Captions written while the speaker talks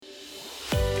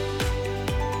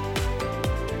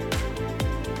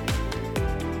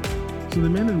So the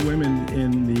men and women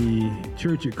in the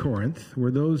church at Corinth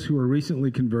were those who were recently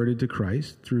converted to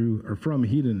Christ through or from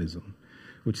hedonism,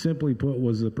 which simply put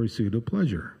was the pursuit of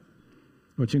pleasure,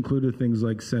 which included things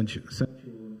like sensual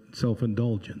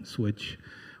self-indulgence, which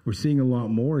we're seeing a lot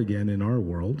more again in our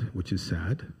world, which is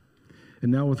sad.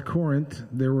 And now with Corinth,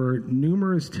 there were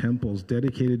numerous temples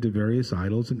dedicated to various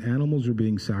idols, and animals were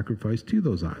being sacrificed to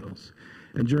those idols.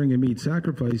 And during a meat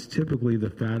sacrifice, typically the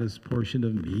fattest portion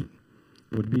of meat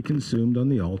would be consumed on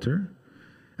the altar,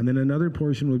 and then another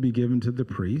portion would be given to the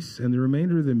priests, and the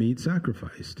remainder of the meat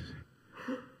sacrificed.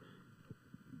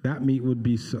 That meat would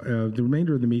be, the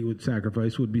remainder of the meat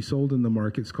sacrificed would be sold in the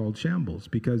markets called shambles,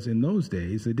 because in those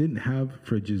days they didn't have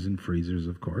fridges and freezers,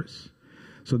 of course.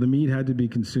 So the meat had to be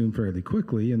consumed fairly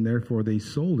quickly, and therefore they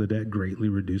sold it at greatly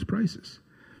reduced prices.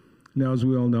 Now, as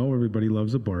we all know, everybody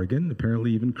loves a bargain,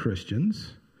 apparently even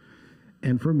Christians.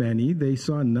 And for many, they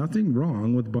saw nothing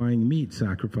wrong with buying meat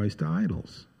sacrificed to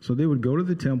idols. So they would go to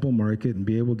the temple market and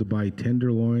be able to buy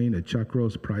tenderloin at chuck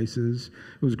roast prices.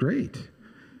 It was great.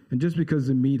 And just because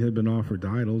the meat had been offered to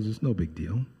idols, it's no big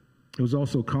deal. It was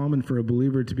also common for a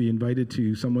believer to be invited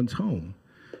to someone's home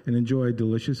and enjoy a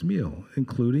delicious meal,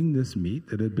 including this meat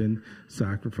that had been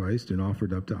sacrificed and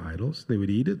offered up to idols. They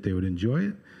would eat it, they would enjoy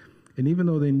it, and even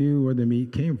though they knew where the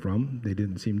meat came from, they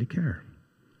didn't seem to care.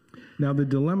 Now, the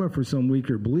dilemma for some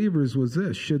weaker believers was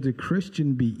this: should the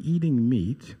Christian be eating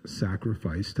meat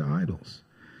sacrificed to idols?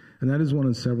 And that is one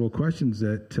of several questions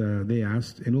that they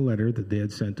asked in a letter that they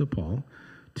had sent to Paul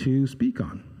to speak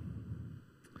on.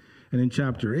 And in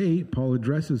chapter 8, Paul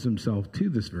addresses himself to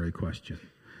this very question.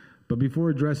 But before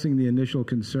addressing the initial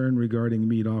concern regarding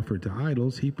meat offered to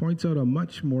idols, he points out a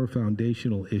much more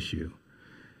foundational issue.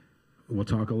 We'll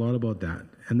talk a lot about that.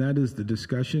 And that is the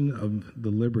discussion of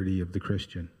the liberty of the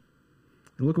Christian.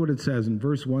 And look what it says in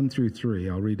verse 1 through 3.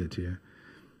 I'll read it to you.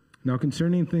 Now,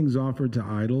 concerning things offered to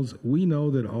idols, we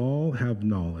know that all have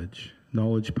knowledge.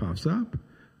 Knowledge puffs up,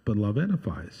 but love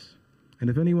edifies. And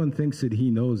if anyone thinks that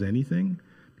he knows anything,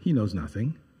 he knows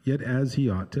nothing, yet as he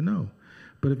ought to know.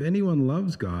 But if anyone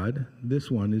loves God,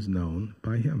 this one is known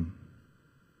by him.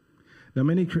 Now,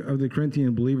 many of the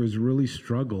Corinthian believers really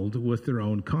struggled with their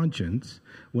own conscience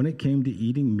when it came to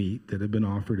eating meat that had been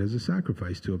offered as a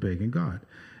sacrifice to a pagan god.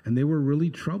 And they were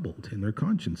really troubled in their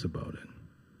conscience about it.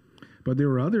 But there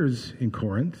were others in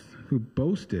Corinth who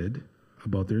boasted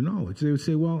about their knowledge. They would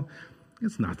say, well,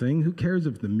 it's nothing. Who cares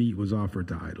if the meat was offered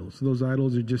to idols? Those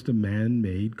idols are just a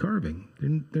man-made carving.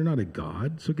 They're not a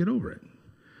god, so get over it.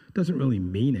 It doesn't really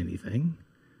mean anything.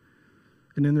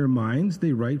 And in their minds,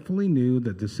 they rightfully knew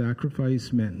that the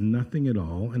sacrifice meant nothing at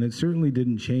all, and it certainly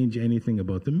didn't change anything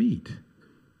about the meat.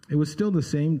 It was still the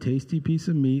same tasty piece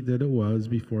of meat that it was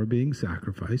before being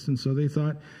sacrificed, and so they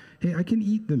thought, hey, I can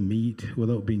eat the meat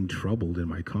without being troubled in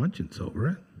my conscience over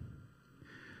it.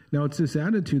 Now, it's this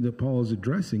attitude that Paul is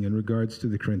addressing in regards to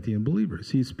the Corinthian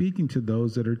believers. He's speaking to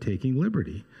those that are taking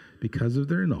liberty because of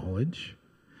their knowledge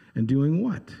and doing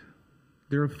what?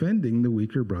 They're offending the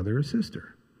weaker brother or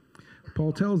sister.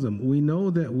 Paul tells them, we know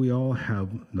that we all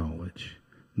have knowledge.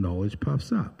 Knowledge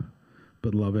puffs up,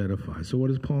 but love edifies. So what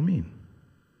does Paul mean?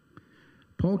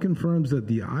 Paul confirms that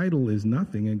the idol is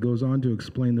nothing and goes on to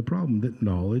explain the problem, that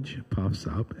knowledge puffs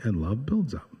up and love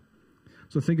builds up.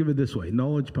 So think of it this way.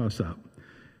 Knowledge puffs up.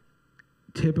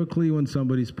 Typically, when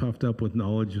somebody's puffed up with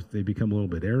knowledge, they become a little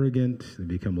bit arrogant, they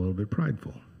become a little bit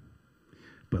prideful.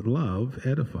 But love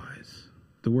edifies.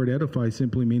 The word edify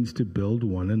simply means to build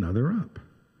one another up.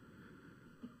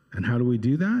 And how do we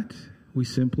do that? We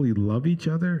simply love each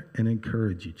other and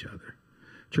encourage each other.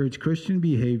 Church, Christian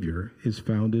behavior is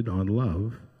founded on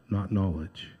love, not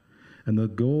knowledge. And the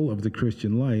goal of the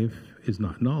Christian life is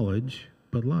not knowledge,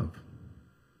 but love.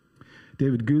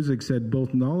 David Guzik said,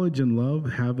 both knowledge and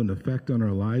love have an effect on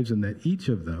our lives, and that each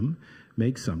of them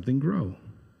makes something grow.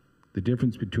 The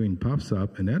difference between puffs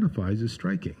up and edifies is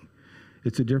striking.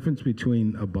 It's a difference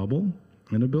between a bubble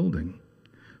and a building.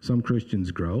 Some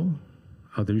Christians grow,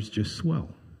 others just swell.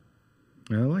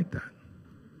 And I like that.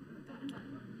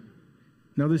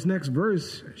 Now, this next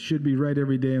verse should be read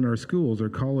every day in our schools, our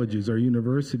colleges, our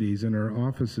universities, and our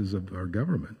offices of our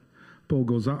government. Paul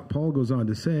goes on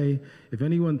to say, if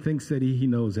anyone thinks that he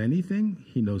knows anything,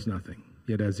 he knows nothing,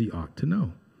 yet as he ought to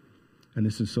know. And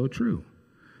this is so true.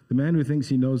 The man who thinks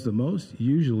he knows the most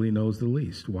usually knows the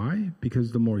least. Why?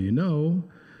 Because the more you know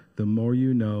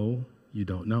you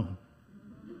don't know.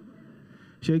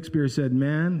 Shakespeare said,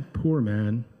 man, poor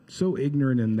man, so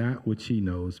ignorant in that which he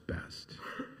knows best.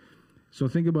 So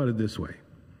think about it this way.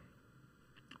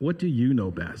 What do you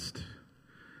know best?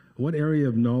 What area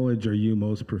of knowledge are you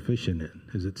most proficient in?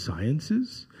 Is it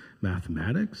sciences,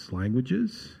 mathematics,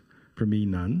 languages? For me,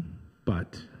 none.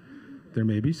 but there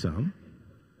may be some.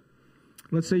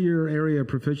 Let's say your area of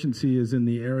proficiency is in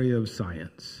the area of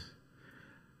science.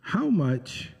 How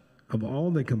much of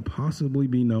all that can possibly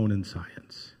be known in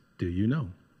science do you know?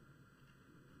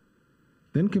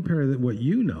 Then compare what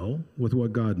you know with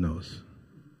what God knows.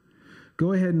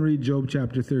 Go ahead and read Job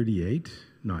chapter 38.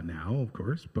 Not now, of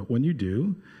course, but when you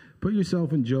do, put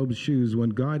yourself in Job's shoes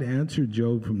when God answered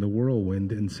Job from the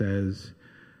whirlwind and says,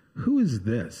 "Who is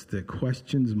this that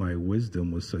questions my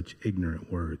wisdom with such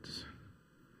ignorant words?"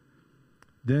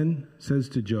 Then says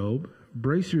to Job,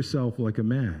 "Brace yourself like a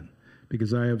man,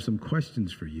 because I have some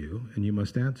questions for you, and you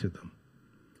must answer them."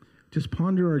 Just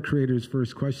ponder our Creator's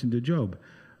first question to Job.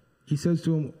 He says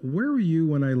to him, "Where were you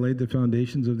when I laid the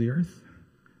foundations of the earth?"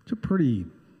 It's a pretty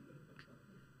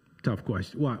tough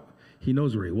question. Well, he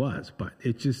knows where he was, but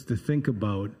it's just to think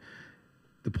about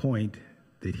the point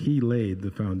that he laid the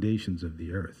foundations of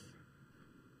the earth.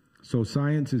 So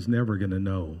science is never going to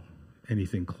know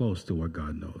anything close to what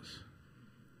God knows.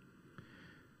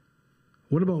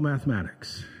 What about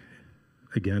mathematics?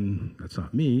 Again, that's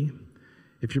not me.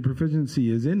 If your proficiency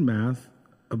is in math,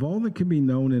 of all that can be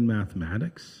known in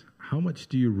mathematics, how much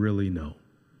do you really know?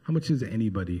 How much does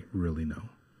anybody really know?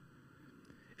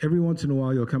 Every once in a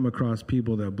while, you'll come across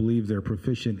people that believe they're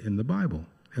proficient in the Bible,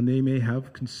 and they may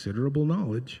have considerable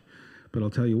knowledge, but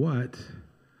I'll tell you what,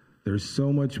 there's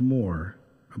so much more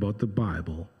about the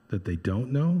Bible that they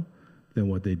don't know than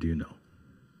what they do know.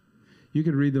 You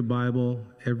could read the Bible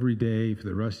every day for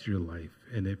the rest of your life,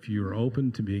 and if you're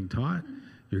open to being taught,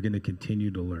 you're going to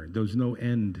continue to learn. There's no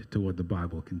end to what the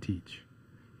Bible can teach.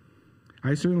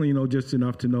 I certainly know just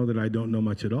enough to know that I don't know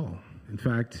much at all. In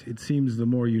fact, it seems the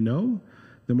more you know,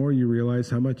 the more you realize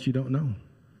how much you don't know.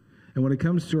 And when it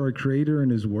comes to our Creator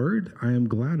and His Word, I am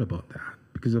glad about that.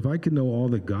 Because if I could know all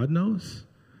that God knows,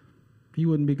 He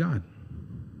wouldn't be God.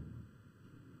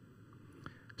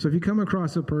 So if you come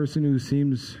across a person who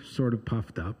seems sort of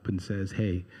puffed up and says,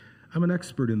 "Hey, I'm an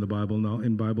expert in Bible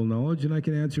knowledge, and I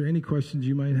can answer any questions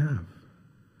you might have,"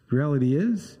 the reality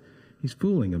is, he's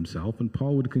fooling himself, and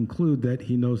Paul would conclude that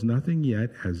he knows nothing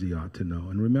yet as he ought to know.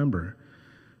 And remember,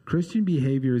 Christian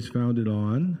behavior is founded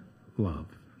on love,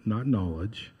 not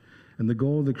knowledge. And the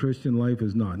goal of the Christian life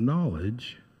is not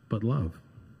knowledge, but love.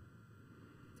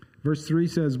 Verse 3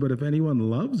 says, "But if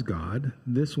anyone loves God,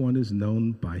 this one is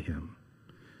known by Him."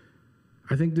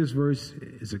 I think this verse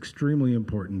is extremely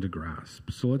important to grasp.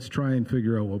 So let's try and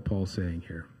figure out what Paul's saying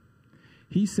here.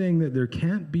 He's saying that there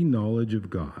can't be knowledge of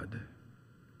God.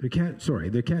 There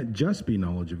can't just be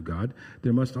knowledge of God.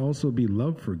 There must also be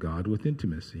love for God with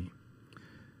intimacy.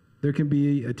 There can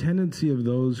be a tendency of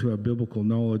those who have biblical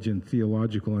knowledge and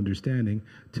theological understanding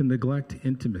to neglect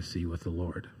intimacy with the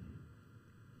Lord.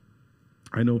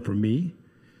 I know for me,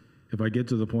 if I get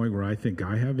to the point where I think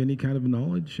I have any kind of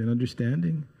knowledge and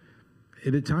understanding,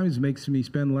 it at times makes me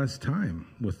spend less time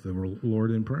with the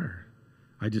Lord in prayer.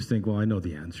 I just think, well, I know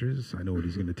the answers. I know what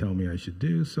He's going to tell me I should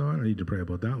do, so I don't need to pray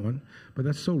about that one. But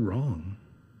that's so wrong.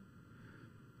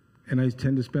 And I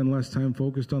tend to spend less time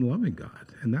focused on loving God,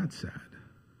 and that's sad.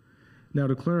 Now,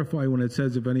 to clarify, when it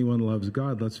says if anyone loves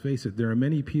God, let's face it, there are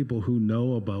many people who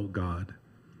know about God,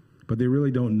 but they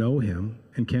really don't know Him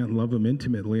and can't love Him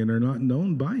intimately and are not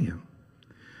known by Him.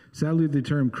 Sadly, the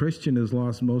term Christian has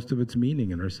lost most of its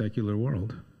meaning in our secular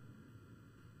world.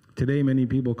 Today, many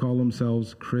people call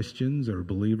themselves Christians or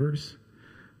believers,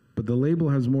 but the label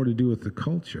has more to do with the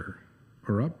culture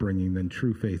or upbringing than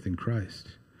true faith in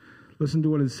Christ. Listen to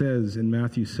what it says in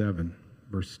Matthew 7,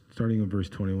 starting in verse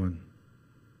 21.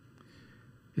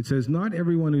 It says, "Not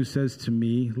everyone who says to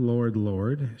me, 'Lord,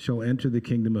 Lord,' shall enter the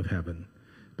kingdom of heaven,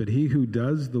 but he who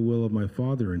does the will of my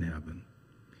Father in heaven.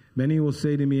 Many will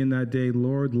say to me in that day,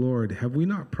 'Lord, Lord, have we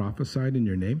not prophesied in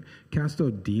your name, cast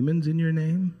out demons in your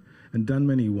name, and done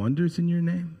many wonders in your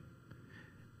name?'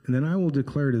 And then I will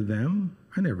declare to them,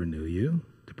 'I never knew you.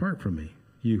 Depart from me,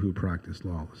 you who practice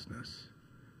lawlessness.'"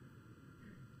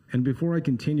 And before I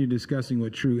continue discussing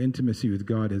what true intimacy with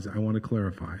God is, I want to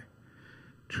clarify.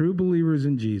 True believers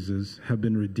in Jesus have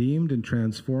been redeemed and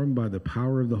transformed by the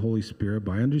power of the Holy Spirit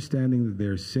by understanding that they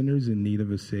are sinners in need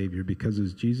of a Savior, because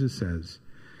as Jesus says,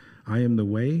 "I am the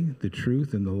way, the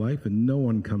truth, and the life, and no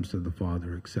one comes to the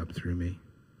Father except through me."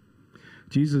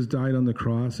 Jesus died on the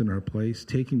cross in our place,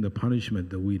 taking the punishment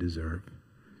that we deserve.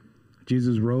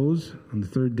 Jesus rose on the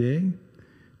third day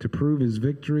to prove His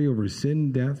victory over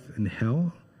sin, death, and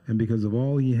hell, and because of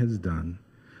all He has done,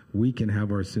 we can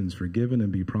have our sins forgiven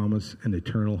and be promised an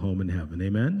eternal home in heaven.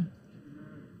 Amen?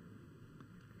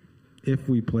 If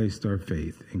we placed our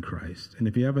faith in Christ. And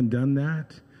if you haven't done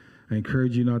that, I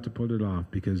encourage you not to put it off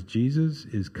because Jesus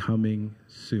is coming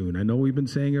soon. I know we've been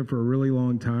saying it for a really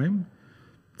long time,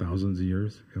 thousands of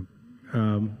years,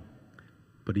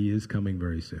 but he is coming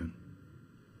very soon.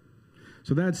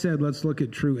 So that said, let's look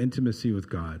at true intimacy with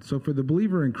God. So for the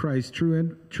believer in Christ,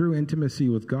 true intimacy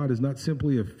with God is not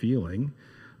simply a feeling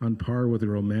on par with a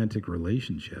romantic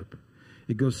relationship.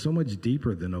 It goes so much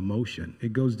deeper than emotion.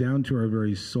 It goes down to our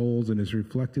very souls and is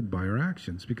reflected by our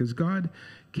actions because God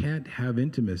can't have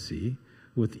intimacy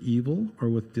with evil or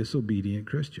with disobedient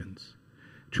Christians.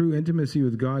 True intimacy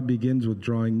with God begins with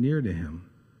drawing near to him,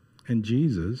 and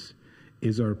Jesus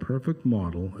is our perfect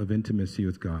model of intimacy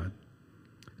with God.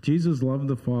 Jesus loved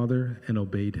the Father and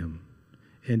obeyed him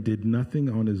and did nothing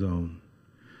on his own.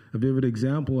 A vivid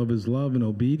example of his love and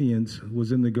obedience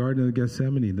was in the Garden of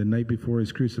Gethsemane the night before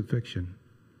his crucifixion.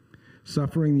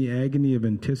 Suffering the agony of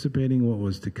anticipating what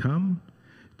was to come,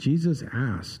 Jesus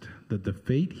asked that the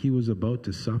fate he was about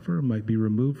to suffer might be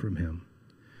removed from him.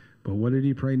 But what did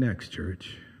he pray next,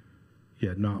 church?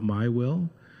 Yet not my will,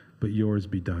 but yours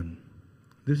be done.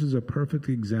 This is a perfect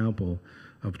example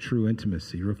of true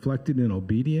intimacy, reflected in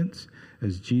obedience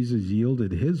as Jesus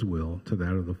yielded his will to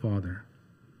that of the Father.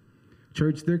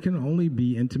 Church, there can only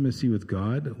be intimacy with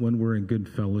God when we're in good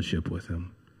fellowship with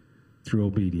him through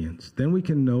obedience. Then we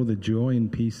can know the joy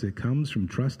and peace that comes from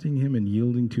trusting him and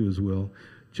yielding to his will,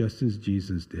 just as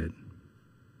Jesus did.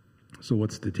 So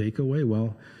what's the takeaway?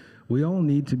 Well, we all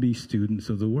need to be students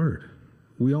of the Word.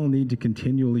 We all need to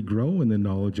continually grow in the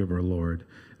knowledge of our Lord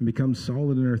and become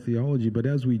solid in our theology. But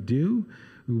as we do,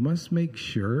 we must make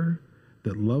sure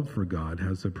that love for God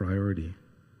has the priority.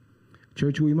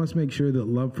 Church, we must make sure that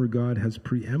love for God has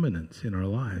preeminence in our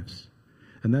lives.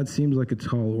 And that seems like a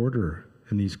tall order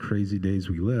in these crazy days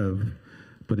we live,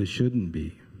 but it shouldn't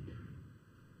be.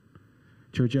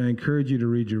 Church, I encourage you to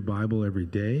read your Bible every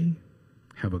day,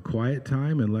 have a quiet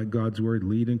time, and let God's word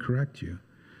lead and correct you.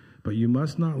 But you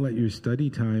must not let your study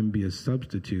time be a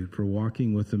substitute for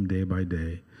walking with him day by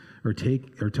day or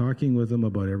talking with him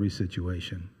about every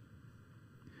situation.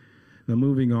 Now,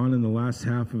 moving on in the last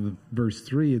half of verse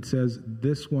 3, it says,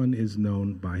 this one is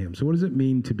known by him. So what does it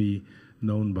mean to be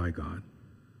known by God?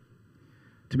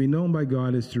 To be known by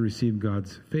God is to receive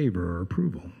God's favor or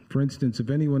approval. For instance, if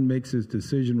anyone makes his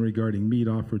decision regarding meat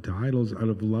offered to idols out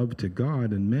of love to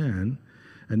God and man,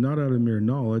 and not out of mere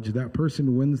knowledge, that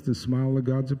person wins the smile of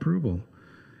God's approval.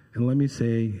 And let me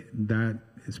say, that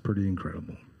is pretty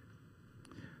incredible.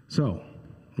 So,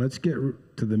 let's get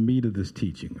to the meat of this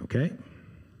teaching, okay?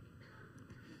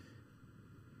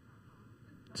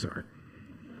 Sorry.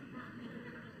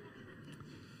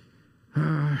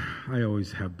 I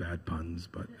always have bad puns,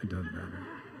 but it doesn't matter.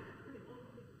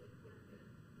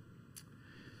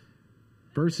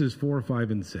 Verses 4,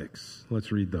 5, and 6.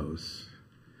 Let's read those.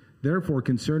 Therefore,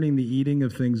 concerning the eating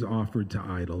of things offered to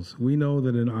idols, we know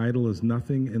that an idol is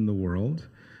nothing in the world,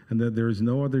 and that there is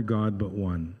no other God but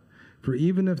one. For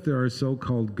even if there are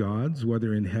so-called gods,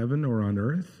 whether in heaven or on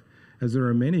earth, as there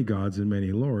are many gods and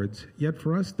many lords, yet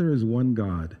for us there is one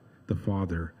God, the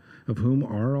Father, of whom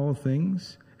are all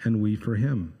things, and we for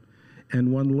him,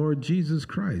 and one Lord Jesus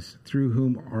Christ, through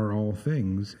whom are all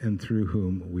things, and through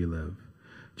whom we live.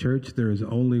 Church, there is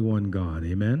only one God.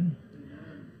 Amen?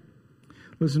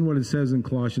 Listen what it says in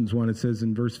Colossians 1. It says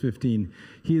in verse 15,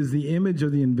 he is the image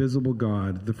of the invisible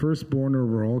God, the firstborn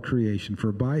over all creation.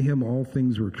 For by him all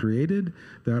things were created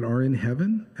that are in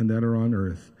heaven and that are on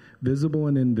earth, visible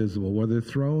and invisible, whether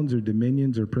thrones or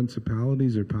dominions or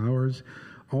principalities or powers.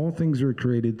 All things were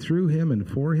created through him and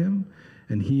for him,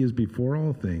 and he is before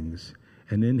all things,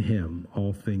 and in him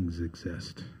all things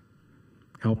exist.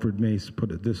 Alfred Mace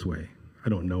put it this way. I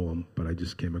don't know him, but I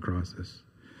just came across this.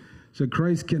 So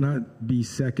Christ cannot be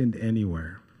second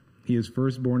anywhere. He is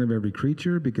firstborn of every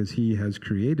creature because he has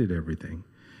created everything.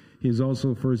 He is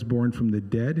also firstborn from the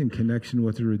dead in connection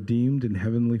with a redeemed and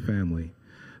heavenly family.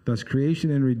 Thus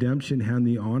creation and redemption hand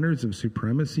the honors of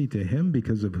supremacy to him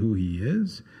because of who he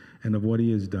is and of what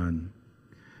he has done.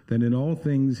 Then in all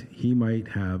things he might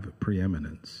have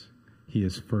preeminence. He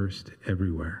is first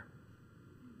everywhere.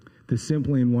 This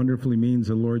simply and wonderfully means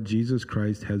the Lord Jesus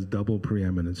Christ has double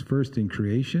preeminence, first in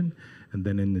creation and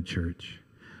then in the church.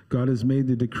 God has made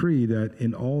the decree that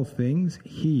in all things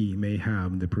he may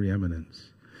have the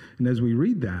preeminence. And as we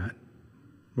read that,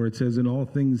 where it says in all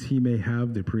things he may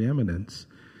have the preeminence,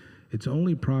 it's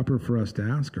only proper for us to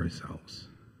ask ourselves,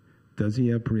 does he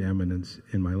have preeminence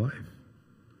in my life?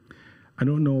 I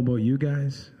don't know about you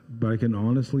guys, but I can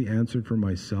honestly answer for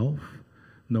myself,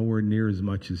 nowhere near as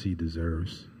much as he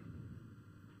deserves.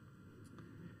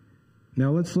 Now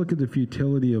let's look at the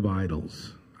futility of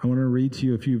idols. I want to read to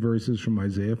you a few verses from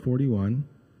Isaiah 41.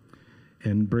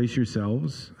 And brace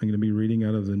yourselves. I'm going to be reading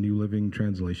out of the New Living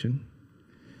Translation.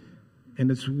 And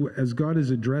it's as God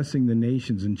is addressing the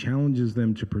nations and challenges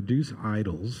them to produce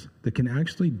idols that can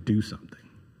actually do something.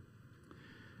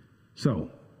 So,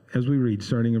 as we read,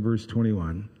 starting in verse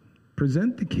 21,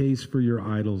 present the case for your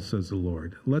idols, says the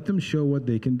Lord. Let them show what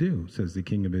they can do, says the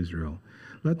King of Israel.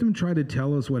 Let them try to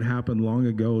tell us what happened long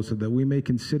ago so that we may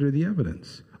consider the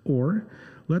evidence. Or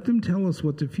let them tell us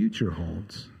what the future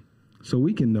holds so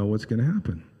we can know what's going to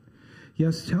happen.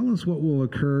 Yes, tell us what will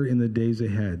occur in the days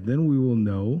ahead. Then we will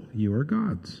know you are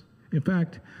gods. In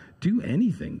fact, do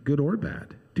anything, good or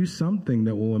bad. Do something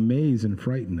that will amaze and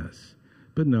frighten us.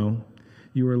 But no,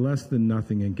 you are less than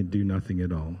nothing and can do nothing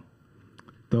at all.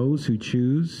 Those who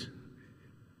choose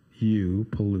you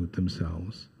pollute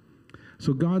themselves.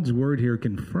 So God's word here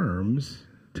confirms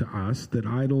to us that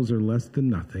idols are less than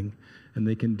nothing and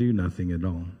they can do nothing at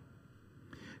all.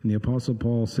 And the Apostle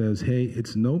Paul says, hey,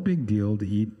 it's no big deal to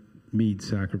eat meat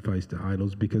sacrificed to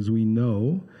idols because we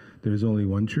know there's only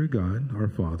one true God, our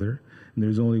Father, and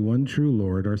there's only one true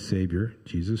Lord, our Savior,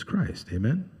 Jesus Christ.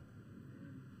 Amen?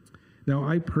 Now,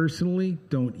 I personally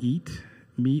don't eat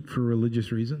meat for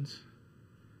religious reasons.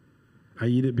 I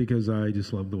eat it because I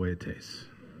just love the way it tastes.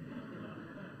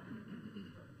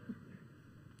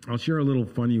 I'll share a little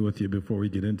funny with you before we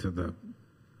get into the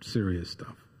serious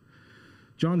stuff.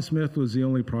 John Smith was the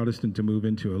only Protestant to move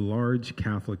into a large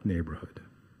Catholic neighborhood.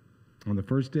 On the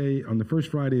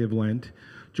first Friday of Lent,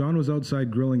 John was outside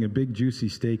grilling a big juicy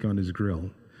steak on his grill.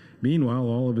 Meanwhile,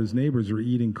 all of his neighbors were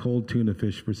eating cold tuna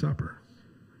fish for supper.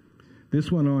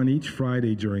 This went on each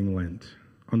Friday during Lent.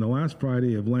 On the last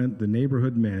Friday of Lent, the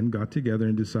neighborhood men got together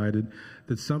and decided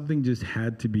that something just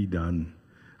had to be done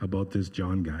about this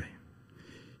John guy.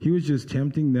 He was just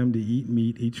tempting them to eat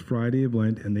meat each Friday of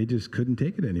Lent, and they just couldn't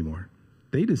take it anymore.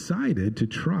 They decided to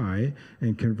try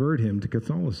and convert him to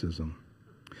Catholicism.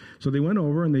 So they went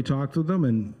over and they talked to them,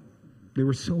 and they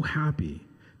were so happy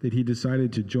that he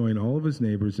decided to join all of his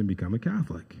neighbors and become a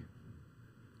Catholic.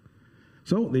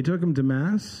 So they took him to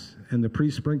Mass, and the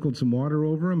priest sprinkled some water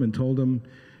over him and told him,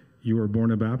 you were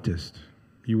born a Baptist,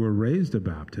 you were raised a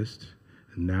Baptist,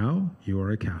 and now you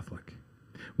are a Catholic.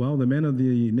 Well, the men of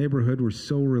the neighborhood were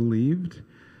so relieved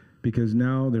because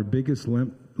now their biggest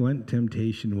Lent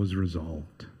temptation was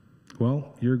resolved.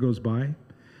 Well, year goes by.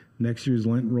 Next year's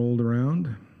Lent rolled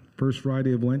around. First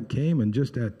Friday of Lent came, and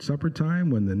just at supper time,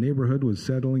 when the neighborhood was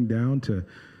settling down to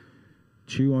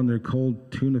chew on their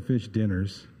cold tuna fish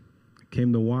dinners,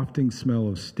 came the wafting smell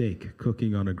of steak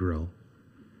cooking on a grill.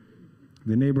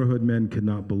 The neighborhood men could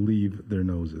not believe their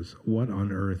noses. What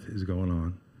on earth is going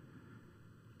on?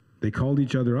 They called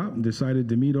each other up and decided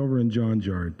to meet over in John's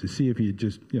yard to see if he had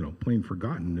just, plain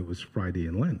forgotten it was Friday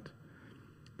in Lent.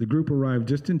 The group arrived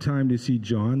just in time to see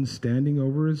John standing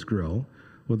over his grill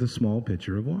with a small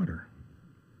pitcher of water.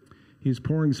 He was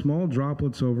pouring small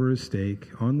droplets over his steak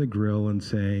on the grill and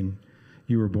saying,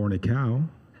 you were born a cow,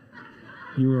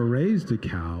 you were raised a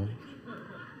cow,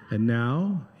 and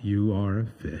now you are a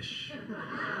fish.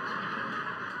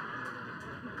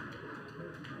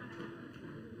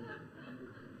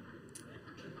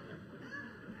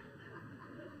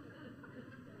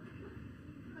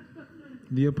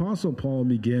 The Apostle Paul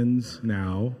begins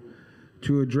now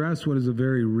to address what is a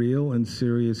very real and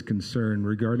serious concern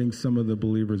regarding some of the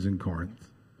believers in Corinth.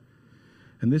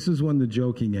 And this is when the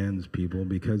joking ends, people,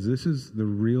 because this is the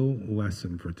real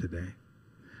lesson for today.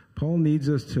 Paul needs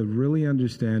us to really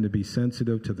understand and be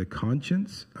sensitive to the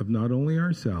conscience of not only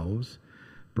ourselves,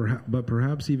 but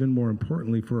perhaps even more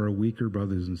importantly for our weaker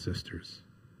brothers and sisters.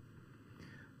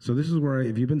 So this is where,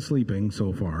 if you've been sleeping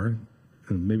so far,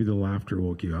 and maybe the laughter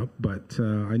woke you up, but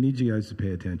I need you guys to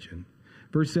pay attention.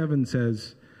 Verse 7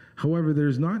 says, however, there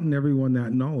is not in everyone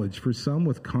that knowledge, for some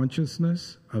with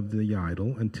consciousness of the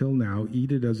idol until now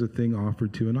eat it as a thing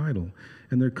offered to an idol,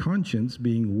 and their conscience,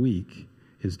 being weak,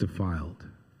 is defiled.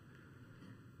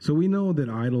 So we know that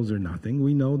idols are nothing.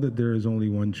 We know that there is only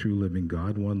one true living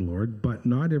God, one Lord, but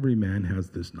not every man has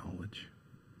this knowledge.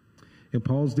 In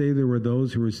Paul's day, there were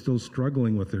those who were still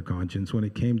struggling with their conscience when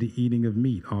it came to eating of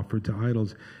meat offered to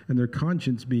idols, and their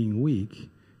conscience, being weak,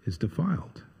 is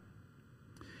defiled.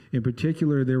 In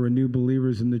particular, there were new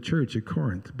believers in the church at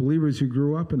Corinth, believers who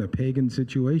grew up in a pagan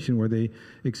situation where they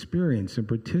experienced and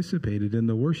participated in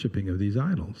the worshiping of these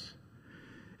idols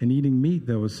and eating meat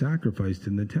that was sacrificed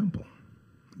in the temple.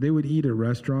 They would eat at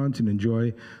restaurants and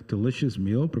enjoy delicious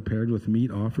meal prepared with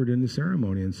meat offered in the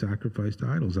ceremony and sacrificed to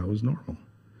idols. That was normal.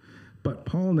 But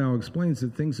Paul now explains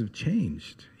that things have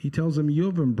changed. He tells them, you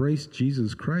have embraced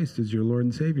Jesus Christ as your Lord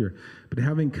and Savior, but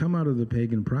having come out of the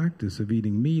pagan practice of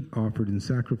eating meat offered in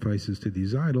sacrifices to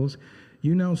these idols,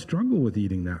 you now struggle with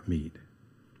eating that meat.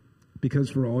 because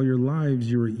for all your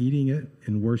lives you were eating it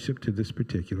in worship to this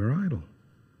particular idol.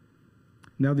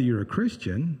 Now that you're a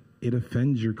Christian, it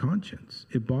offends your conscience.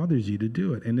 It bothers you to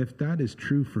do it. And if that is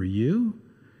true for you,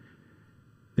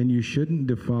 then you shouldn't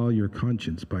defile your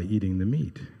conscience by eating the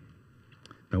meat.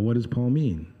 Now, what does Paul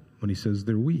mean when he says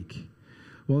they're weak?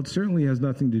 Well, it certainly has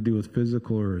nothing to do with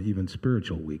physical or even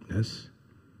spiritual weakness.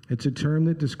 It's a term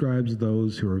that describes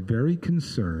those who are very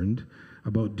concerned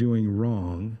about doing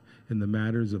wrong in the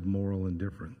matters of moral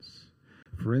indifference.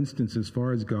 For instance, as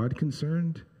far as God is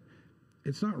concerned,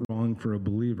 it's not wrong for a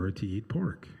believer to eat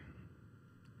pork.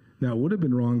 Now, it would have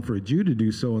been wrong for a Jew to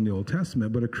do so in the Old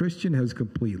Testament, but a Christian has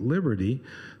complete liberty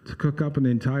to cook up an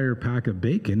entire pack of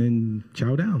bacon and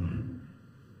chow down.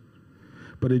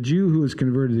 But a Jew who is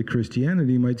converted to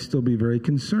Christianity might still be very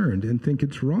concerned and think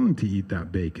it's wrong to eat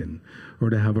that bacon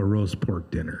or to have a roast pork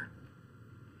dinner.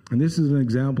 And this is an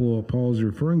example of what Paul is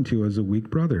referring to as a weak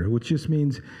brother, which just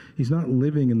means he's not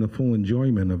living in the full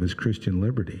enjoyment of his Christian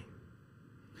liberty.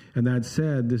 And that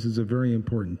said, this is a very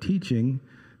important teaching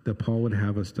that Paul would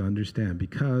have us to understand,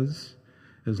 because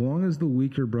as long as the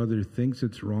weaker brother thinks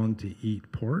it's wrong to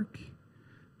eat pork,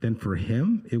 then for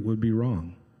him it would be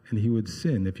wrong, and he would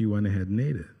sin if he went ahead and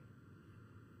ate it.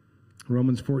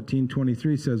 Romans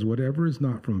 14:23 says, whatever is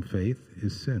not from faith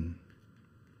is sin.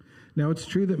 Now, it's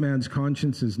true that man's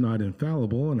conscience is not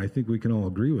infallible, and I think we can all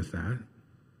agree with that.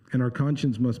 And our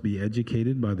conscience must be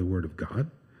educated by the Word of God.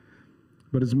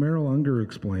 But as Merrill Unger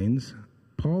explains,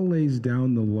 Paul lays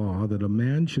down the law that a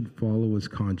man should follow his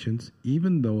conscience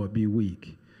even though it be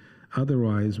weak.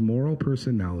 Otherwise, moral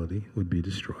personality would be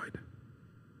destroyed.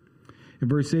 In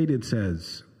verse 8 it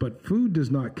says, but food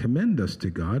does not commend us to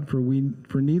God, for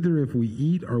neither if we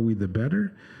eat are we the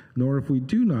better, nor if we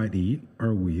do not eat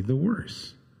are we the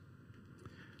worse.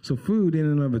 So food in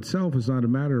and of itself is not a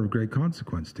matter of great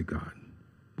consequence to God.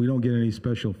 We don't get any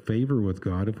special favor with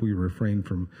God if we refrain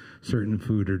from certain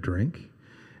food or drink.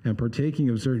 And partaking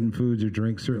of certain foods or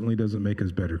drinks certainly doesn't make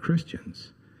us better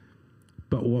Christians.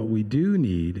 But what we do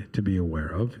need to be aware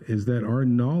of is that our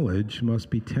knowledge must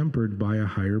be tempered by a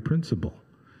higher principle,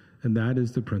 and that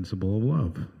is the principle of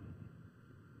love.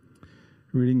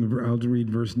 I'll read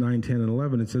verse 9, 10, and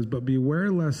 11. It says, but beware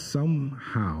lest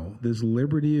somehow this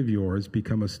liberty of yours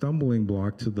become a stumbling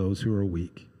block to those who are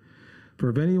weak. For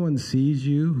if anyone sees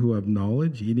you who have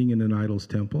knowledge eating in an idol's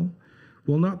temple,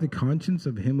 will not the conscience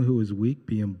of him who is weak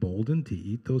be emboldened to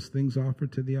eat those things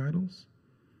offered to the idols?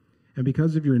 And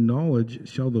because of your knowledge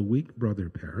shall the weak brother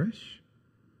perish,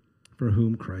 for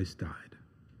whom Christ died.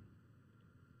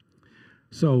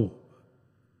 So,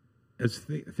 as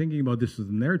thinking about this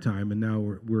in their time, and now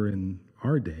we're in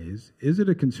our days, is it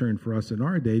a concern for us in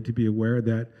our day to be aware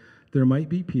that there might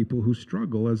be people who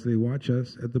struggle as they watch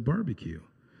us at the barbecue,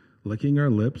 licking our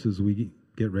lips as we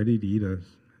get ready to eat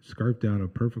scarf down a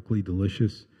perfectly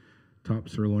delicious top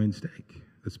sirloin steak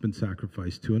that's been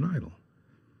sacrificed to an idol?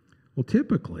 Well,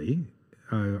 typically,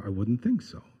 I wouldn't think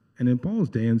so. And in Paul's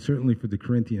day, and certainly for the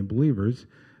Corinthian believers,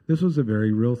 this was a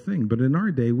very real thing. But in our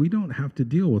day, we don't have to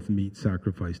deal with meat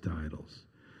sacrificed to idols.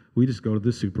 We just go to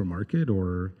the supermarket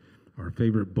or our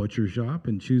favorite butcher shop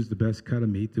and choose the best cut of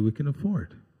meat that we can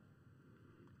afford.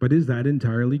 But is that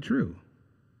entirely true?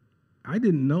 I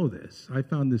didn't know this. I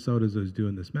found this out as I was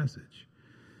doing this message.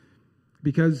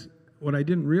 Because what I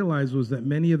didn't realize was that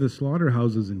many of the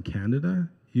slaughterhouses in Canada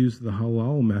use the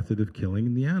halal method of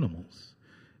killing the animals.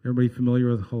 Everybody familiar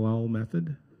with the halal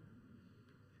method?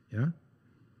 Yeah?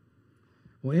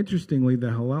 Well, interestingly, the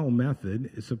halal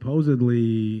method is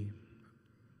supposedly,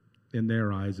 in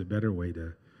their eyes, a better way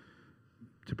to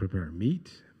prepare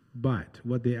meat. But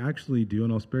what they actually do,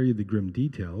 and I'll spare you the grim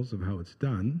details of how it's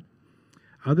done,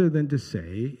 other than to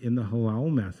say in the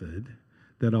halal method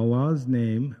that Allah's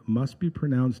name must be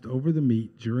pronounced over the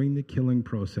meat during the killing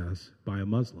process by a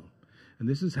Muslim. And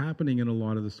this is happening in a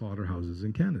lot of the slaughterhouses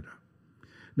in Canada.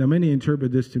 Now, many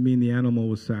interpret this to mean the animal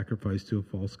was sacrificed to a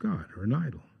false god or an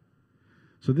idol.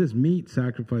 So this meat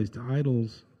sacrificed to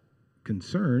idols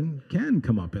concern can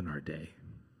come up in our day.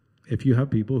 If you have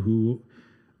people who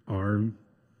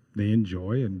they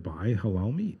enjoy and buy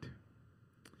halal meat.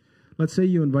 Let's say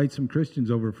you invite some Christians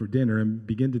over for dinner and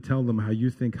begin to tell them how you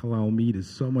think halal meat is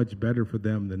so much better for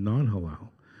them than non-halal,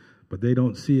 but they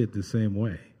don't see it the same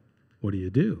way. What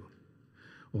do?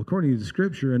 Well, according to the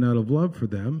scripture and out of love for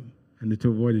them and to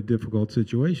avoid a difficult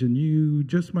situation, you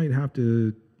just might have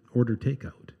to order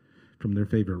takeout from their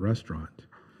favorite restaurant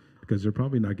because they're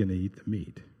probably not going to eat the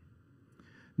meat.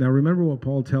 Now, remember what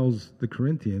Paul tells the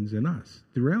Corinthians and us.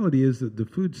 The reality is that the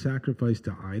food sacrificed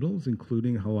to idols,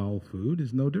 including halal food,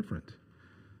 is no different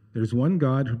There's one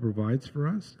God who provides for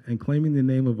us, and claiming the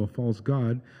name of a false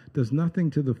God does nothing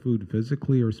to the food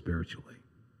physically or spiritually.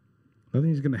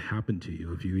 Nothing's going to happen to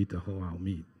you if you eat the halal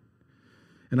meat.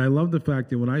 And I love the fact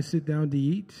that when I sit down to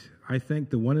eat, I thank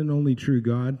the one and only true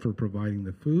God for providing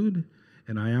the food,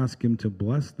 and I ask him to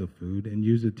bless the food and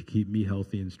use it to keep me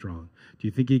healthy and strong. Do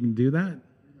you think he can do that?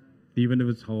 Even if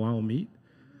it's halal meat?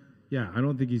 Yeah, I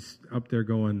don't think he's up there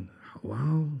going,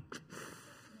 halal?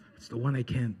 It's the one I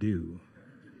can't do.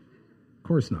 Of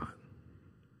course not.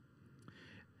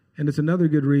 And it's another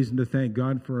good reason to thank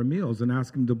God for our meals and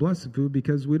ask him to bless the food,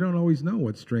 because we don't always know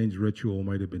what strange ritual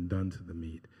might have been done to the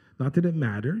meat. Not that it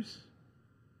matters.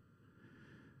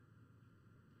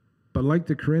 But like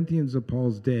the Corinthians of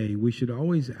Paul's day, we should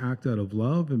always act out of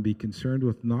love and be concerned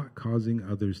with not causing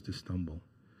others to stumble.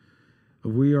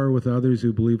 If we are with others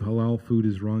who believe halal food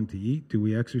is wrong to eat, do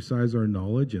we exercise our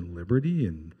knowledge and liberty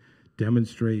and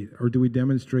do we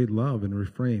demonstrate love and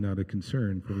refrain out of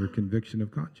concern for their conviction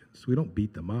of conscience? We don't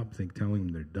beat them up, telling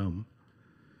them they're dumb.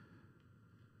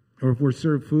 Or if we're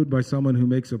served food by someone who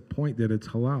makes a point that it's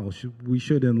halal, we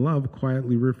should in love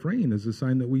quietly refrain as a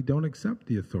sign that we don't accept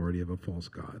the authority of a false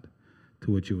god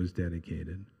to which it was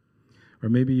dedicated. Or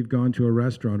maybe you've gone to a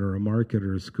restaurant or a market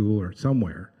or a school or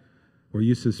somewhere where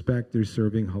you suspect they're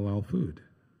serving halal food.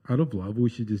 Out of love,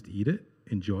 we should just eat it,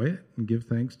 enjoy it, and give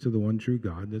thanks to the one true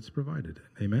God that's provided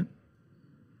it. Amen?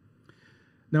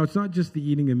 Now, it's not just the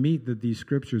eating of meat that these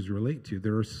scriptures relate to.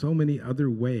 There are so many other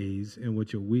ways in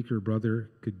which a weaker brother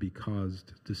could be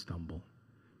caused to stumble.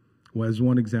 Well, as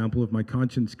one example, if my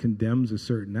conscience condemns a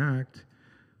certain act,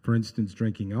 for instance,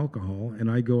 drinking alcohol, and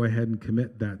I go ahead and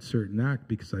commit that certain act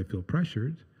because I feel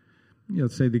pressured,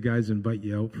 say the guys invite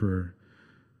you out for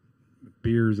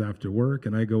beers after work,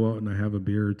 and I go out and I have a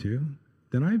beer or two,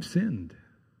 then I've sinned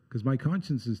because my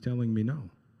conscience is telling me no.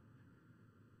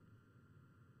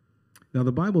 Now,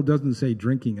 the Bible doesn't say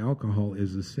drinking alcohol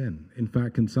is a sin. In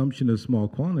fact, consumption of small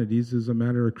quantities is a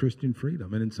matter of Christian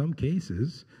freedom, and in some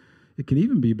cases, it can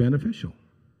even be beneficial.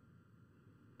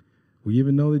 We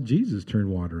even know that Jesus turned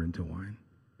water into wine.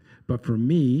 But for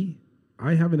me,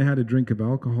 I haven't had a drink of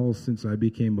alcohol since I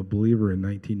became a believer in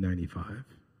 1995.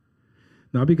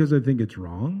 Not because I think it's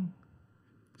wrong.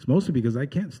 It's mostly because I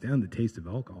can't stand the taste of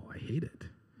alcohol. I hate it.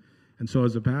 And so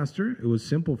as a pastor, it was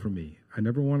simple for me. I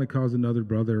never want to cause another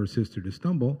brother or sister to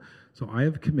stumble, so I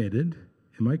have committed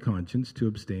in my conscience to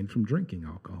abstain from drinking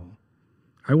alcohol.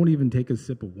 I won't even take a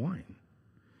sip of wine.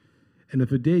 And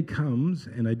if a day comes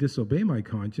and I disobey my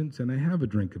conscience and I have a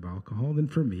drink of alcohol, then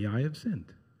for me, I have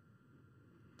sinned.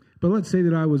 But let's say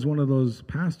that I was one of those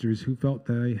pastors who felt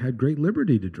that I had great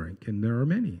liberty to drink, and there are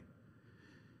many.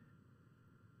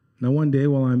 Now, one day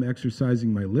while I'm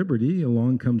exercising my liberty,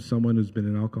 along comes someone who's been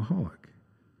an alcoholic.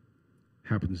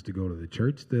 Happens to go to the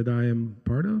church that I am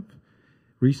part of,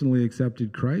 recently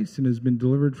accepted Christ, and has been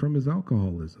delivered from his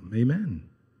alcoholism. Amen.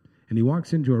 And he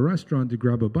walks into a restaurant to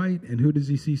grab a bite, and who does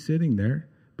he see sitting there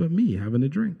but me having a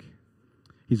drink?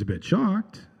 He's a bit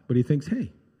shocked, but he thinks,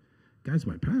 hey, guy's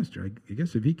my pastor. I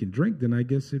guess if he can drink, then I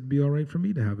guess it'd be all right for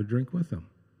me to have a drink with him.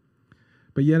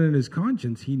 But yet in his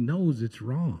conscience, he knows it's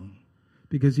wrong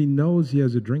because he knows he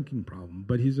has a drinking problem,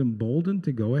 but he's emboldened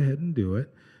to go ahead and do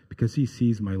it because he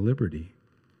sees my liberty.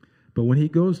 But when he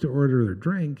goes to order a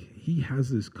drink, he has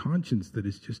this conscience that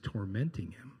is just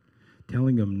tormenting him,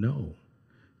 telling him no.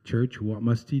 Church, what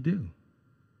must he do?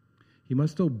 He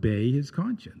must obey his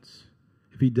conscience.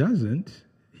 If he doesn't,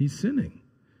 he's sinning,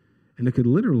 and it could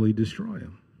literally destroy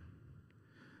him.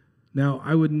 Now,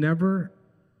 I would never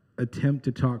attempt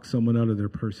to talk someone out of their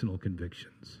personal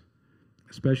convictions,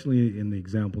 especially in the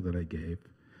example that I gave.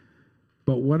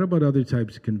 But what about other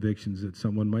types of convictions that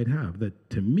someone might have that,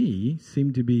 to me,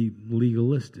 seem to be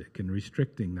legalistic and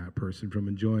restricting that person from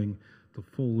enjoying the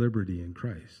full liberty in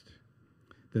Christ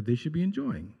that they should be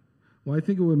enjoying? Well, I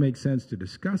think it would make sense to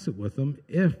discuss it with them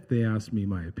if they asked me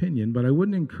my opinion, but I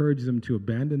wouldn't encourage them to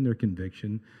abandon their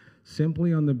conviction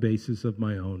simply on the basis of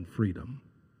my own freedom.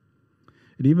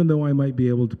 And even though I might be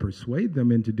able to persuade them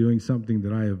into doing something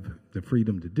that I have the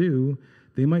freedom to do,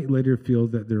 they might later feel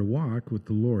that their walk with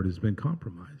the Lord has been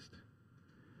compromised,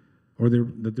 or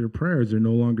that their prayers are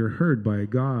no longer heard by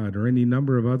God or any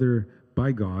number of other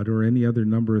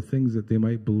things that they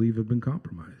might believe have been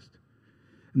compromised.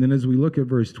 And then as we look at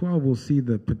verse 12, we'll see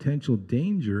the potential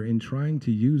danger in trying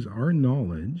to use our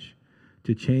knowledge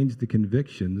to change the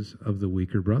convictions of the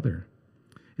weaker brother.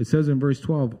 It says in verse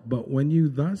 12, "But when you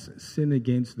thus sin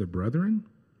against the brethren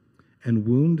and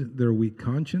wound their weak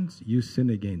conscience, you sin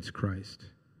against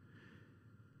Christ."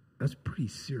 That's pretty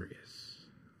serious.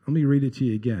 Let me read it to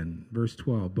you again. Verse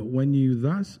 12, "But when you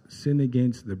thus sin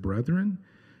against the brethren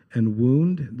and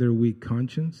wound their weak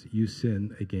conscience, you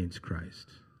sin against Christ.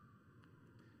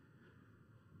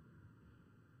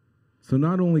 So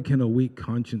not only can a weak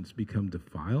conscience become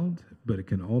defiled, but it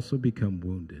can also become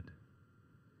wounded.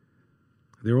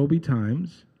 There will be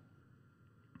times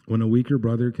when a weaker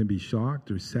brother can be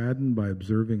shocked or saddened by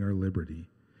observing our liberty.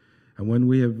 And when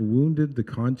we have wounded the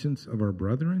conscience of our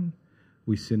brethren,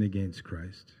 we sin against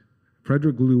Christ.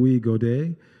 Frederick Louis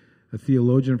Godet, a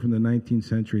theologian from the 19th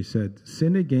century, said,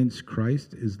 "Sin against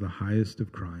Christ is the highest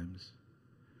of crimes."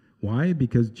 Why?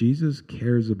 Because Jesus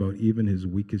cares about even his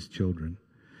weakest children.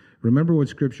 Remember what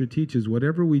Scripture teaches: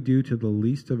 whatever we do to the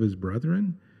least of his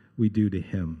brethren, we do to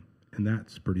him. And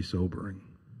that's pretty sobering.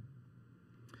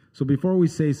 So before we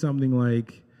say something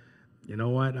like, you know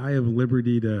what, I have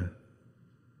liberty to,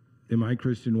 in my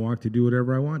Christian walk, to do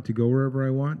whatever I want, to go wherever I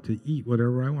want, to eat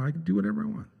whatever I want, I can do whatever I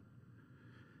want,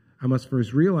 I must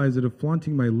first realize that if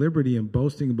flaunting my liberty and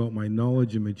boasting about my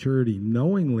knowledge and maturity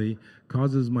knowingly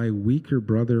causes my weaker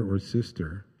brother or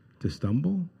sister to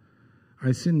stumble,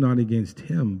 I sin not against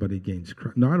him, but against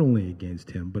Christ. Not only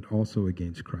against him, but also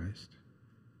against Christ.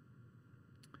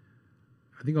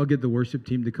 I think I'll get the worship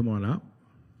team to come on up.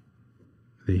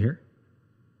 Are they here?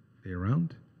 Are they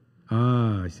around?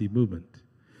 I see movement.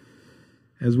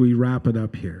 As we wrap it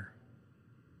up here.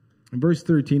 In verse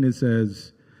 13 it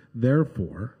says,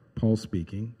 "Therefore," Paul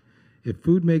speaking, "if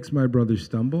food makes my brother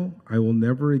stumble, I will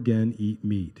never again eat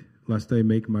meat, lest I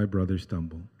make my brother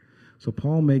stumble." So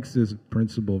Paul makes this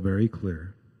principle very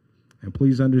clear. And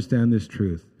please understand this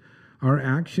truth. Our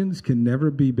actions can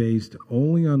never be based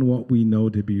only on what we know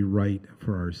to be right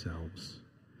for ourselves.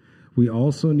 We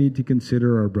also need to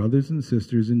consider our brothers and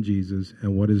sisters in Jesus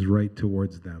and what is right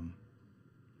towards them.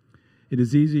 It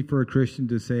is easy for a Christian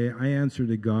to say, "I answer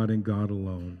to God and God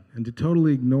alone," and to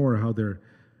totally ignore how their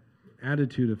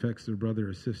attitude affects their brother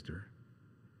or sister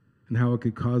and how it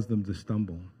could cause them to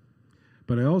stumble.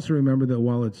 But I also remember that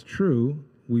while it's true,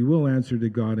 we will answer to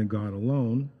God and God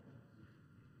alone.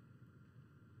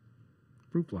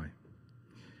 Fruit fly.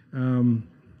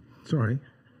 Sorry.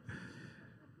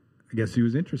 I guess he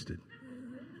was interested.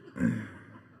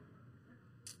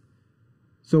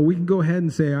 So we can go ahead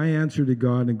and say, "I answer to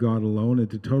God and God alone," and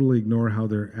to totally ignore how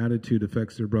their attitude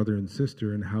affects their brother and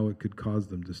sister and how it could cause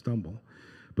them to stumble.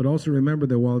 But also remember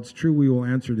that while it's true we will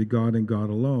answer to God and God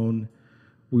alone,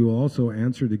 we will also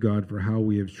answer to God for how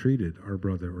we have treated our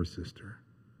brother or sister.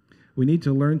 We need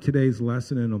to learn today's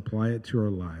lesson and apply it to our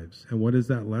lives. And what is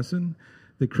that lesson?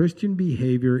 The Christian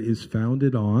behavior is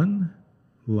founded on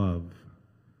love,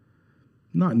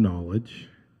 not knowledge.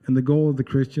 And the goal of the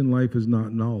Christian life is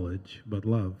not knowledge, but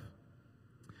love.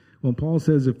 When Paul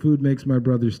says, "If food makes my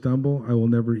brother stumble, I will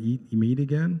never eat meat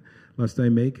again, lest I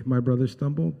make my brother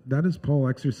stumble," that is Paul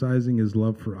exercising his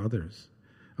love for others,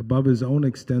 above his own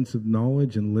extensive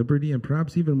knowledge and liberty, and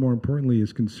perhaps even more importantly,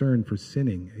 his concern for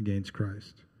sinning against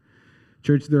Christ.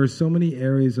 Church, there are so many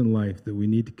areas in life that we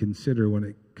need to consider when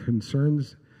it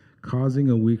concerns causing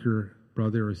a weaker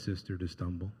brother or sister to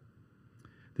stumble.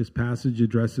 This passage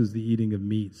addresses the eating of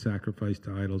meat sacrificed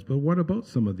to idols, but what about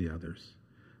some of the others?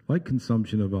 Like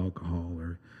consumption of alcohol,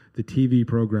 or the TV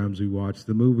programs we watch,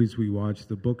 the movies we watch,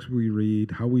 the books we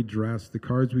read, how we dress, the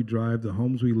cars we drive, the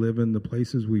homes we live in, the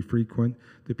places we frequent,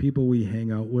 the people we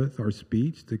hang out with, our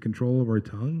speech, the control of our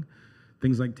tongue,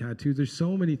 things like tattoos. There's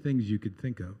so many things you could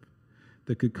think of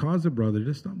that could cause a brother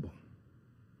to stumble.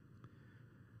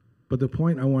 But the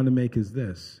point I want to make is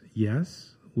this.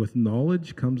 Yes, with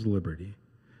knowledge comes liberty,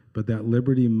 but that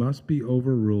liberty must be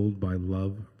overruled by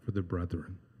love for the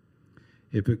brethren,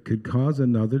 if it could cause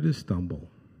another to stumble.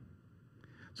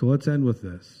 So let's end with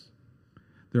this.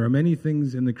 There are many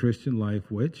things in the Christian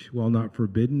life which, while not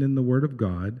forbidden in the Word of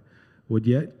God, would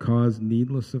yet cause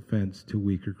needless offense to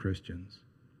weaker Christians.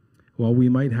 While we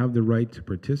might have the right to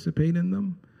participate in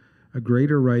them, a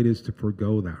greater right is to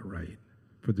forego that right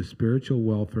for the spiritual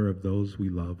welfare of those we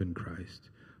love in Christ,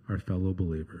 our fellow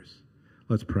believers.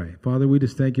 Let's pray. Father, we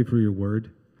just thank you for your word.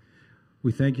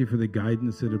 We thank you for the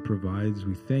guidance that it provides.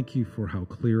 We thank you for how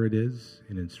clear it is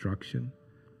in instruction.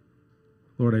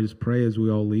 Lord, I just pray as we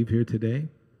all leave here today,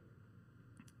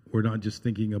 we're not just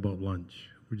thinking about lunch.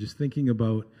 We're just thinking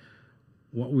about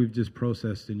what we've just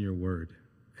processed in your word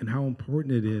and how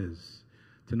important it is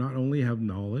to not only have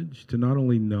knowledge, to not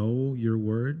only know your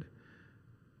word,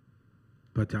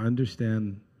 but to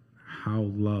understand how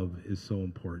love is so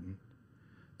important.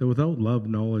 That without love,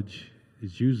 knowledge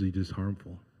is usually just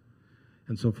harmful.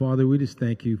 And so, Father, we just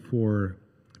thank you for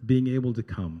being able to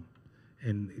come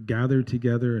and gather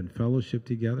together and fellowship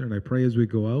together. And I pray as we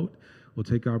go out, we'll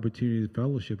take opportunity to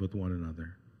fellowship with one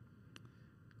another.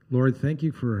 Lord, thank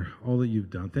you for all that you've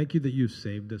done. Thank you that you've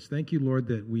saved us. Thank you, Lord,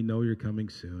 that we know you're coming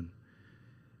soon.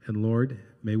 And Lord,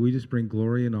 may we just bring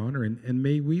glory and honor, and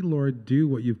may we, Lord, do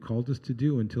what you've called us to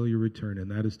do until you return,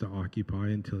 and that is to occupy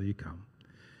until you come.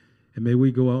 And may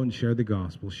we go out and share the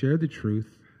gospel, share the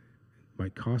truth. It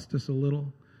might cost us a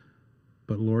little,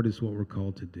 but Lord, is what we're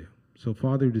called to do. So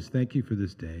Father, just thank you for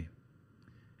this day.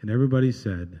 And everybody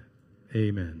said,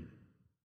 amen.